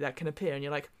NPC that can appear, and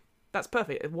you're like, that's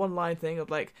perfect. A one-line thing of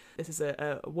like, this is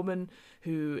a woman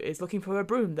who is looking for a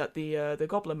broom that the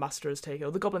Goblin Master has taken,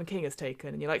 or the Goblin King has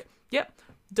taken, and you're like, yep,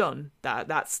 done.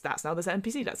 That's now this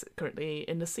NPC that's currently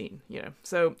in the scene,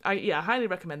 So I highly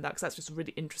recommend that because that's just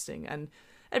really interesting, and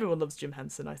everyone loves Jim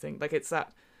Henson. I think like it's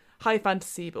that high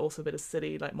fantasy, but also a bit of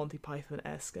silly, like Monty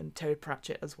Python-esque and Terry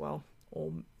Pratchett as well,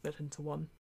 all built into one.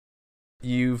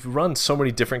 You've run so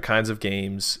many different kinds of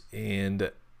games,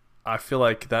 and I feel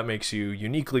like that makes you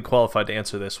uniquely qualified to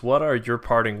answer this. What are your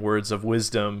parting words of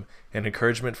wisdom and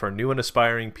encouragement for new and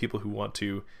aspiring people who want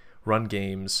to run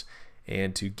games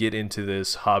and to get into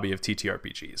this hobby of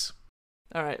TTRPGs?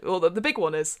 All right. Well, the big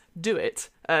one is do it.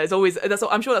 It's always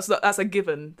I'm sure that's a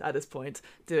given at this point.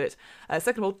 Do it.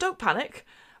 Second of all, don't panic.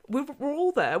 We're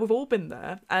all there. We've all been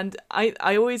there. And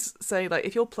I always say, like,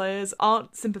 if your players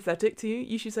aren't sympathetic to you,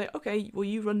 you should say, okay, well,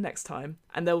 you run next time,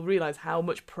 and they'll realise how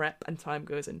much prep and time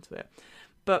goes into it.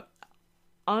 But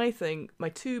I think my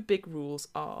two big rules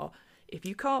are, if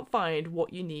you can't find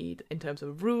what you need in terms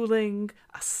of ruling,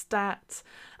 a stat,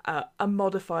 a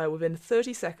modifier within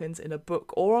 30 seconds in a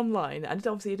book or online, and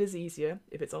obviously it is easier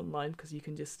if it's online because you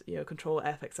can just, control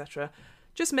F, etc.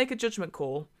 Just make a judgment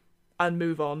call and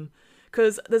move on.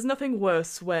 Because there's nothing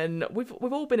worse when we've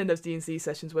all been in those D&C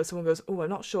sessions where someone goes, oh, I'm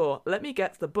not sure, let me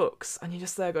get the books, and you're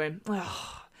just there going,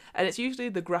 oh. And it's usually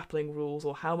the grappling rules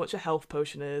or how much a health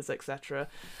potion is, etc.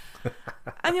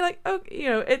 And you're like, oh,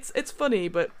 it's funny,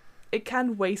 but it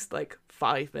can waste like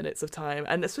 5 minutes of time.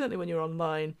 And certainly when you're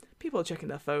online, people are checking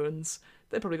their phones.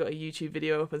 They've probably got a YouTube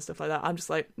video up and stuff like that. I'm just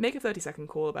like, make a 30-second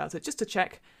call about it just to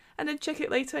check, and then check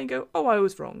it later and go, oh, I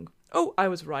was wrong. Oh, I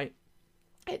was right.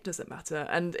 It doesn't matter.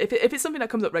 And if it's something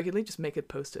that comes up regularly, just make a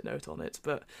post-it note on it.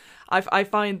 But I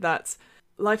find that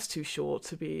life's too short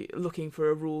to be looking for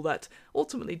a rule that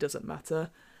ultimately doesn't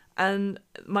matter. And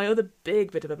my other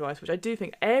big bit of advice, which I do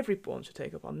think everyone should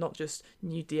take up on, not just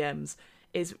new DMs,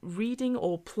 is reading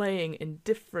or playing in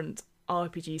different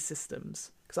RPG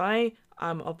systems. Because I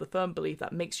am of the firm belief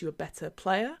that makes you a better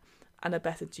player and a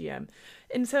better GM.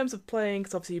 In terms of playing,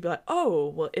 because obviously you'd be like, oh,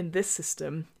 well, in this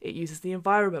system, it uses the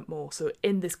environment more. So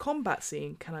in this combat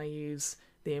scene, can I use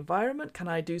the environment? Can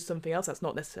I do something else that's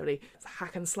not necessarily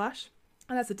hack and slash?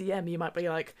 And as a DM, you might be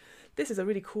like, this is a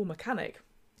really cool mechanic.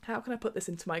 How can I put this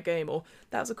into my game? Or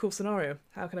that was a cool scenario.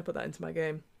 How can I put that into my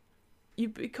game? You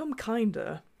become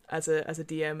kinder as a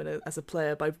DM and as a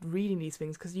player by reading these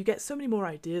things, because you get so many more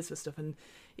ideas for stuff, and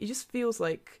it just feels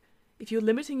like if you're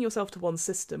limiting yourself to one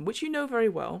system, which you know very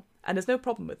well, and there's no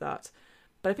problem with that,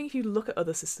 but I think if you look at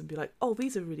other systems, be like, oh,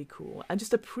 these are really cool, and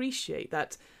just appreciate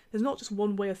that there's not just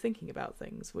one way of thinking about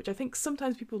things, which I think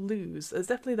sometimes people lose. There's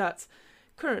definitely that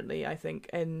currently, I think,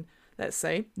 in, let's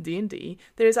say, D&D,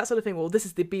 there is that sort of thing, well, this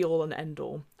is the be-all and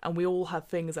end-all, and we all have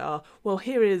things that are, well,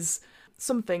 here is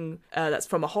something that's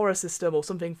from a horror system or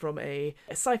something from a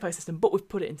sci-fi system, but we've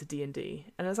put it into D&D.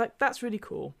 And I was like, that's really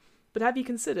cool. But have you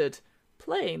considered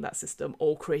playing that system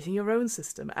or creating your own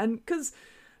system? And because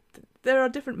there are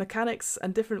different mechanics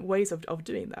and different ways of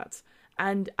doing that.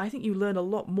 And I think you learn a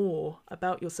lot more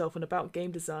about yourself and about game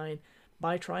design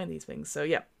by trying these things. So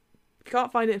yeah, if you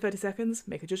can't find it in 30 seconds,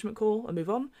 make a judgment call and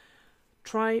move on.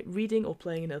 Try reading or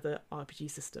playing in other RPG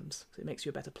systems. So it makes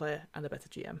you a better player and a better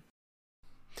GM.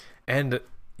 And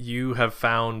you have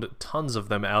found tons of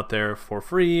them out there for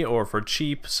free or for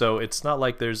cheap, so it's not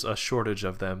like there's a shortage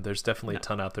of them. There's definitely a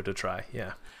ton out there to try.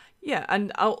 Yeah,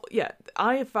 and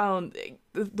I have found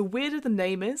the weirder the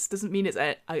name is doesn't mean it's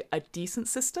a decent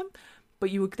system,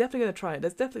 but you were definitely going to try it.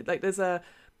 There's definitely there's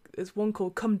one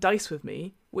called Come Dice With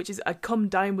Me, which is a Come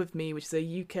Dine With Me, which is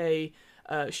a UK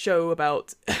show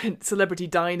about celebrity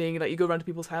dining, like you go around to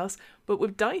people's house, but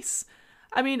with dice.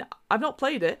 I mean, I've not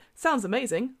played it. Sounds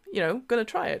amazing. Gonna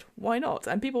try it. Why not?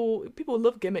 And people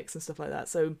love gimmicks and stuff like that.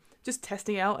 So just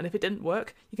testing it out, and if it didn't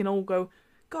work, you can all go,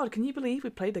 God, can you believe we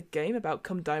played a game about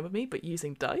Come Dine With Me, but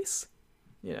using dice?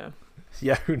 Yeah,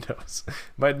 who knows?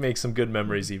 Might make some good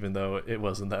memories, even though it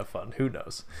wasn't that fun. Who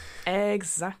knows?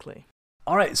 Exactly.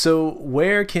 All right, so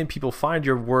where can people find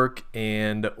your work,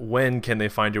 and when can they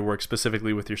find your work,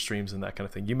 specifically with your streams and that kind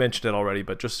of thing? You mentioned it already,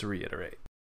 but just to reiterate.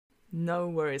 No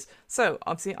worries. So,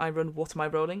 obviously, I run What Am I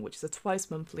Rolling, which is a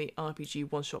twice-monthly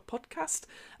RPG one-shot podcast.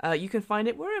 You can find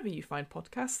it wherever you find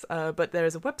podcasts, but there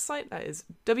is a website that is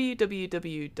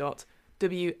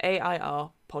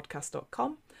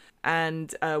www.wairpodcast.com,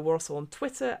 and we're also on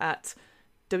Twitter at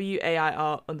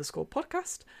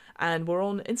WAIR_podcast, and we're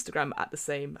on Instagram at the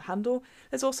same handle.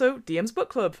 There's also DM's Book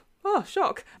Club. Oh,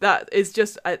 shock. That's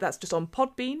just on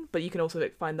Podbean, but you can also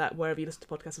find that wherever you listen to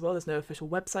podcasts as well. There's no official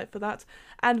website for that.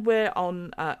 And we're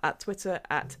on at Twitter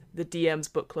at the DM's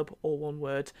Book Club, all one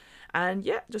word. And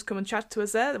yeah, just come and chat to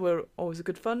us there. We're always a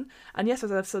good fun. And yes,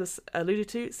 as I've sort of alluded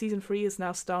to, Season 3 is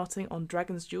now starting on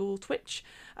Dragon's Duel Twitch,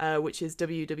 which is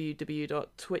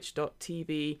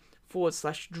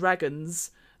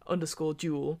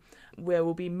www.twitch.tv/dragons_duel. where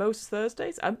we'll be most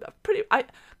Thursdays. I'm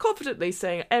confidently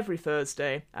saying every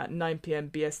Thursday at 9 p.m.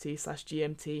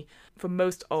 BST/GMT for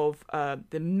most of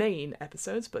the main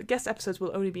episodes, but guest episodes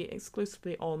will only be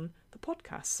exclusively on the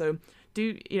podcast. So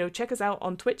do, check us out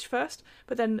on Twitch first,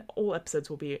 but then all episodes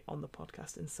will be on the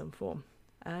podcast in some form.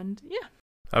 And yeah.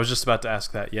 I was just about to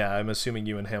ask that. Yeah, I'm assuming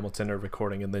you and Hamilton are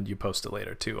recording and then you post it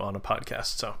later too on a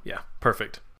podcast. So yeah,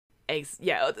 perfect.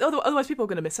 Yeah, otherwise people are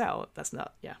going to miss out. That's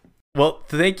not, yeah. Well,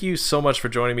 thank you so much for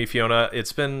joining me, Fiona.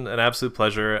 It's been an absolute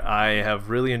pleasure. I have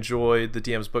really enjoyed the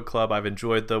DM's Book Club. I've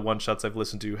enjoyed the one-shots I've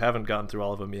listened to. Haven't gotten through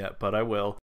all of them yet, but I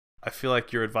will. I feel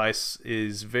like your advice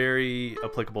is very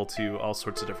applicable to all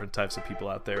sorts of different types of people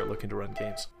out there looking to run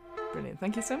games. Brilliant.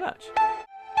 Thank you so much.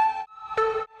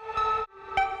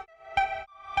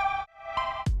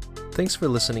 Thanks for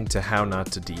listening to How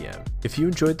Not to DM. If you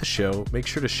enjoyed the show, make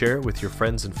sure to share it with your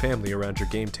friends and family around your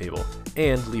game table,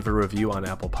 and leave a review on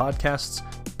Apple Podcasts,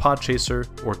 Podchaser,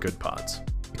 or Good Pods.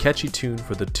 The catchy tune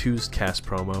for the Tuescast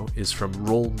promo is from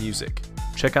Roll Music.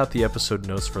 Check out the episode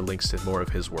notes for links to more of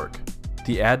his work.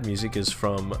 The ad music is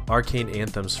from Arcane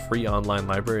Anthem's free online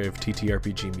library of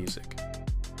TTRPG music.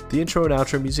 The intro and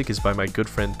outro music is by my good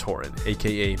friend Torin,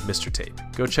 aka Mr. Tape.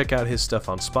 Go check out his stuff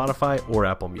on Spotify or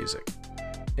Apple Music.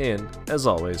 And, as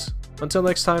always, until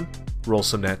next time, roll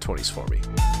some nat 20s for me.